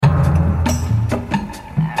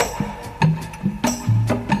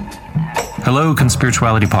Hello,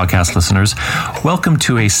 Conspirituality Podcast listeners. Welcome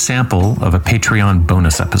to a sample of a Patreon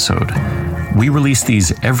bonus episode. We release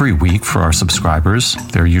these every week for our subscribers.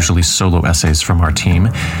 They're usually solo essays from our team.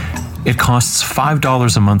 It costs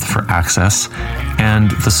 $5 a month for access,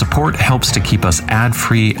 and the support helps to keep us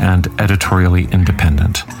ad-free and editorially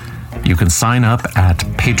independent. You can sign up at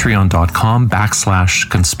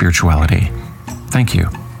patreon.com/conspirituality. Thank you.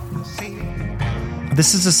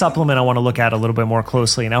 This is a supplement I want to look at a little bit more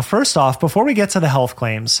closely. Now, first off, before we get to the health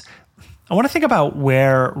claims, I want to think about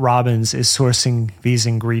where Robbins is sourcing these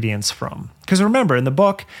ingredients from. Because remember, in the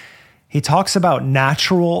book, he talks about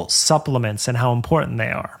natural supplements and how important they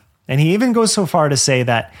are. And he even goes so far to say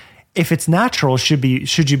that if it's natural, should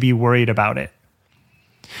you be worried about it?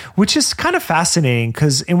 Which is kind of fascinating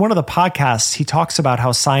because in one of the podcasts, he talks about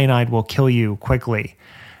how cyanide will kill you quickly.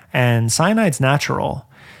 And cyanide's natural.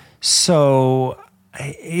 So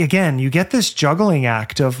again, you get this juggling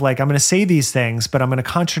act of like, I'm going to say these things, but I'm going to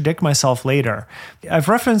contradict myself later. I've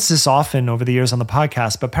referenced this often over the years on the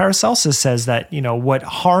podcast, but Paracelsus says that, what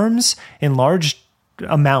harms in large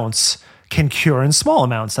amounts can cure in small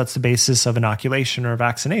amounts. That's the basis of inoculation or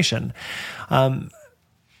vaccination.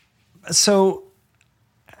 So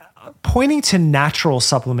pointing to natural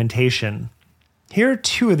supplementation, here are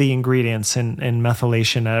two of the ingredients in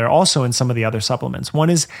methylation that are also in some of the other supplements. One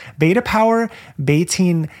is beta power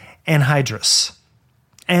betaine anhydrous.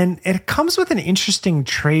 And it comes with an interesting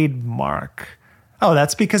trademark. Oh,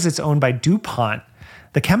 that's because it's owned by DuPont,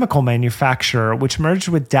 the chemical manufacturer, which merged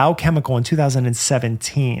with Dow Chemical in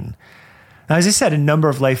 2017. Now, as I said, a number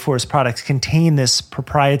of Life Force products contain this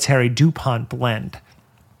proprietary DuPont blend.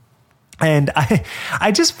 And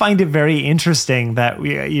I just find it very interesting that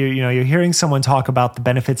you're hearing someone talk about the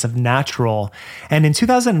benefits of natural. And in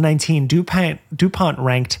 2019, DuPont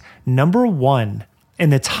ranked number 1 in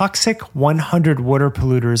the Toxic 100 Water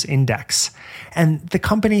Polluters Index. And the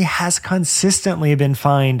company has consistently been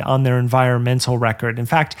fined on their environmental record. In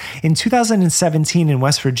fact, in 2017 in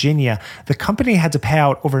West Virginia, the company had to pay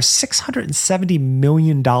out over $670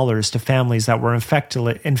 million to families that were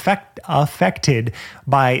affected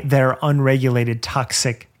by their unregulated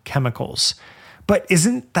toxic chemicals. But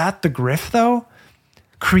isn't that the grift, though?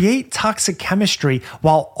 Create toxic chemistry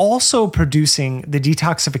while also producing the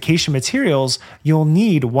detoxification materials you'll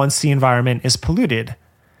need once the environment is polluted.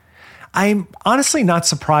 I'm honestly not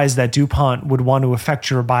surprised that DuPont would want to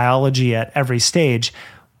affect your biology at every stage,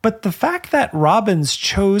 but the fact that Robbins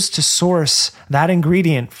chose to source that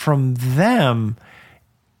ingredient from them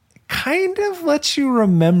kind of lets you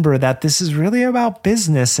remember that this is really about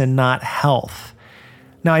business and not health.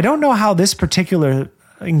 Now, I don't know how this particular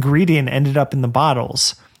ingredient ended up in the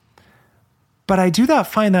bottles, but I do not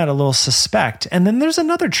find that a little suspect. And then there's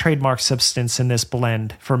another trademark substance in this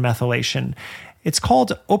blend for methylation. It's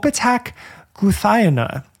called Opitac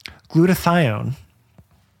glutathione,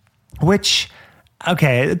 which,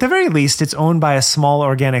 okay, at the very least, it's owned by a small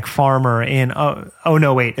organic farmer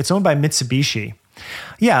it's owned by Mitsubishi.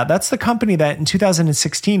 Yeah, that's the company that in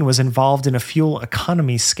 2016 was involved in a fuel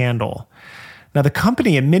economy scandal. Now, the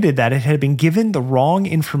company admitted that it had been given the wrong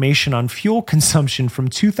information on fuel consumption from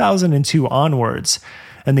 2002 onwards,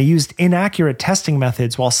 and they used inaccurate testing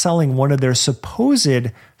methods while selling one of their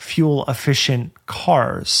supposed fuel-efficient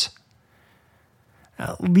cars.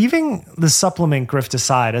 Leaving the supplement grift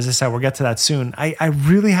aside, as I said, we'll get to that soon, I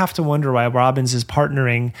really have to wonder why Robbins is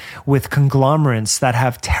partnering with conglomerates that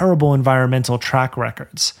have terrible environmental track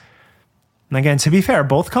records. And again, to be fair,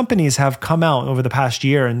 both companies have come out over the past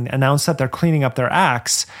year and announced that they're cleaning up their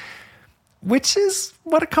acts, which is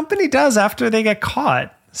what a company does after they get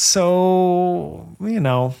caught. So,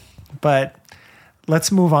 but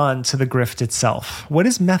let's move on to the grift itself. What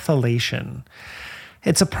is methylation?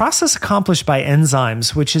 It's a process accomplished by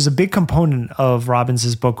enzymes, which is a big component of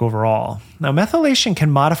Robbins' book overall. Now, methylation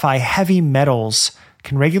can modify heavy metals,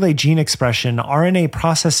 can regulate gene expression, RNA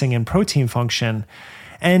processing, and protein function.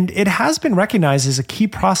 And it has been recognized as a key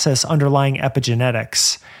process underlying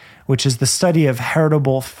epigenetics, which is the study of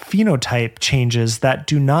heritable phenotype changes that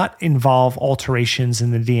do not involve alterations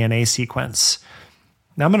in the DNA sequence.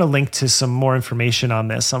 Now, I'm going to link to some more information on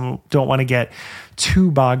this. I don't want to get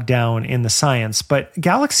too bogged down in the science, but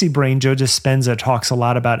Galaxy Brain Joe Dispenza talks a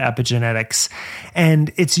lot about epigenetics,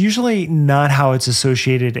 and it's usually not how it's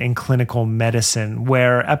associated in clinical medicine,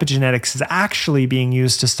 where epigenetics is actually being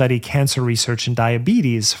used to study cancer research and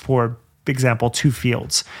diabetes, for example, two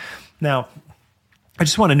fields. Now, I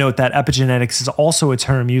just want to note that epigenetics is also a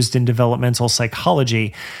term used in developmental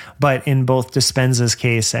psychology, but in both Dispenza's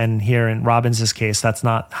case and here in Robbins' case, that's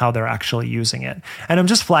not how they're actually using it. And I'm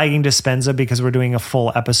just flagging Dispenza because we're doing a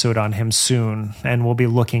full episode on him soon, and we'll be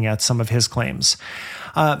looking at some of his claims.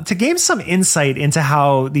 To gain some insight into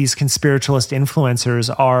how these conspiritualist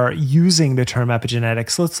influencers are using the term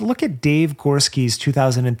epigenetics, let's look at Dave Gorski's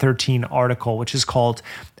 2013 article, which is called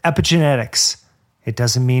Epigenetics. It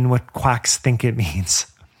doesn't mean what quacks think it means.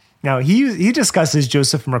 Now, he discusses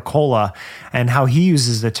Joseph Mercola and how he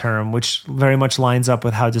uses the term, which very much lines up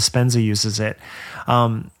with how Dispenza uses it.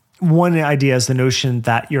 One idea is the notion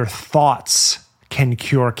that your thoughts can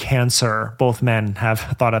cure cancer. Both men have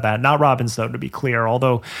thought of that. Not Robbins, though, to be clear,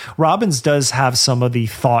 although Robbins does have some of the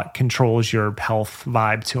thought controls your health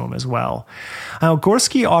vibe to him as well. Now,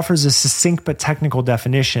 Gorski offers a succinct but technical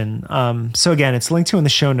definition. So again, it's linked to in the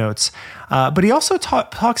show notes. But he also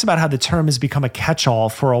talks about how the term has become a catch-all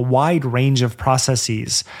for a wide range of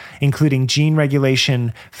processes, including gene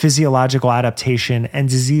regulation, physiological adaptation, and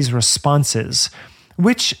disease responses,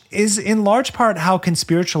 which is in large part how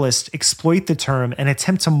conspiritualists exploit the term and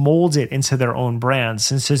attempt to mold it into their own brand.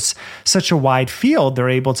 Since it's such a wide field, they're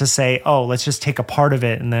able to say, oh, let's just take a part of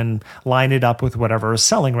it and then line it up with whatever is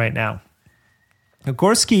selling right now.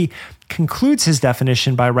 Gorski concludes his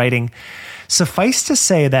definition by writing, suffice to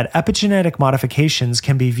say that epigenetic modifications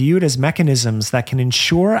can be viewed as mechanisms that can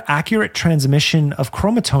ensure accurate transmission of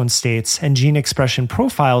chromosome states and gene expression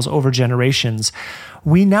profiles over generations.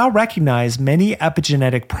 We now recognize many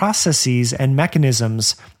epigenetic processes and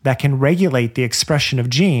mechanisms that can regulate the expression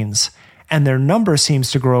of genes, and their number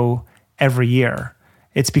seems to grow every year.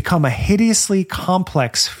 It's become a hideously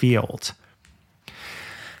complex field.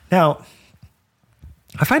 Now,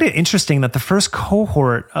 I find it interesting that the first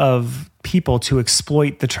cohort of people to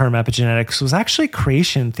exploit the term epigenetics was actually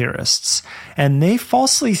creation theorists, and they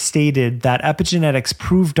falsely stated that epigenetics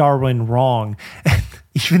proved Darwin wrong,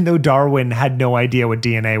 even though Darwin had no idea what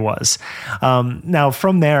DNA was. Now,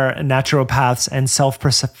 from there, naturopaths and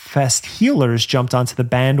self-professed healers jumped onto the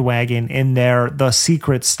bandwagon in their The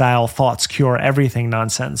Secret style thoughts cure everything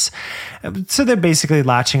nonsense. So they're basically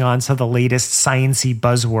latching on to the latest sciencey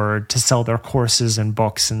buzzword to sell their courses and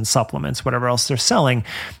books and supplements, whatever else they're selling.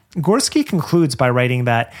 Gorski concludes by writing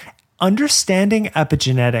that understanding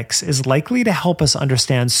epigenetics is likely to help us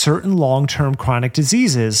understand certain long-term chronic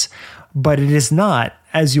diseases, but it is not,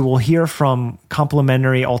 as you will hear from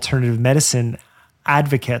complementary alternative medicine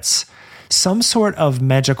advocates, some sort of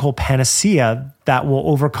magical panacea that will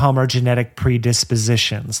overcome our genetic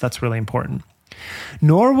predispositions. That's really important.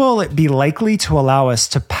 Nor will it be likely to allow us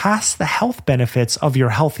to pass the health benefits of your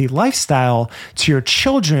healthy lifestyle to your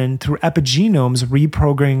children through epigenomes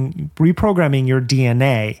reprogramming your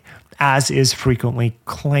DNA, as is frequently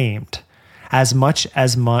claimed, as much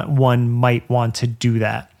as one might want to do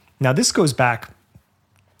that. Now, this goes back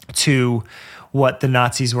to what the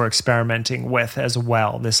Nazis were experimenting with as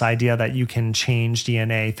well, this idea that you can change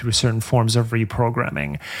DNA through certain forms of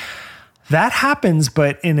reprogramming. That happens,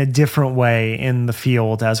 but in a different way in the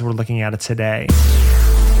field as we're looking at it today.